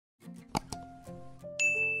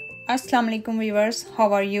Assalamu alaikum viewers, how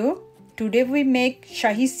are you? Today we make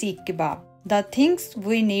Shahi Seekh kebab. The things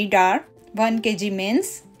we need are 1 kg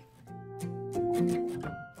mince,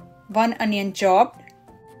 1 onion chopped,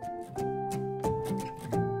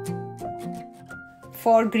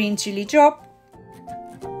 4 green chili chopped,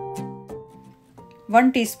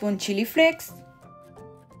 1 teaspoon chili flakes,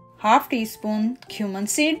 half teaspoon cumin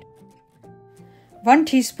seed, 1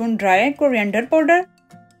 teaspoon dry coriander powder,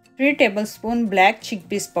 3 tablespoon black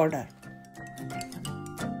chickpeas powder,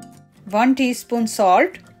 1 teaspoon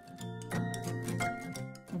salt,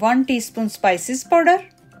 1 teaspoon spices powder,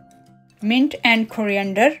 mint and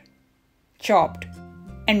coriander chopped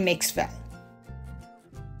and mix well.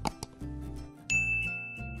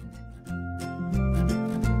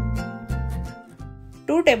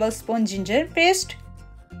 Two tablespoon ginger paste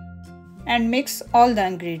and mix all the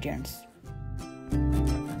ingredients.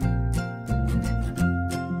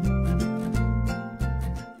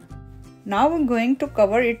 Now we're going to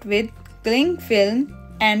cover it with cling film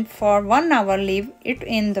and for 1 hour leave it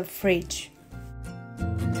in the fridge.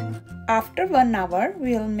 After 1 hour,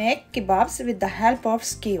 we will make kebabs with the help of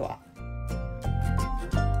skewer.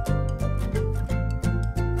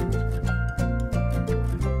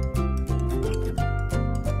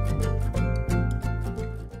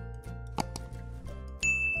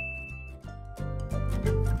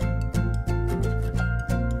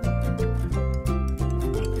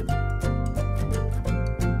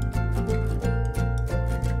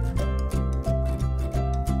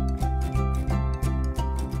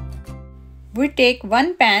 We take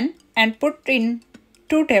 1 pan and put in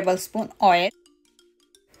 2 tablespoon oil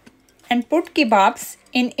and put kebabs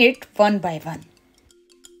in it one by one.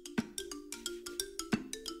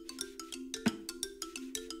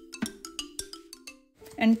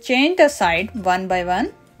 And change the side one by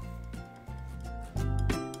one.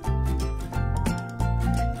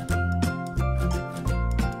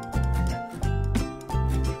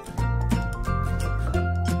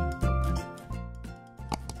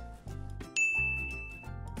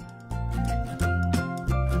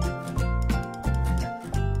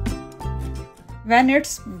 When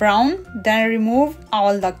it's brown, then remove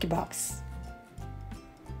all the kebabs.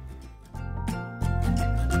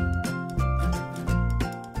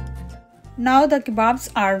 Now the kebabs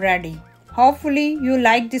are ready. Hopefully you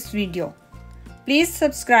like this video. Please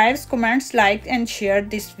subscribe, comment, like and share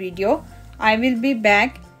this video. I will be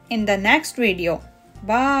back in the next video.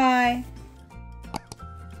 Bye.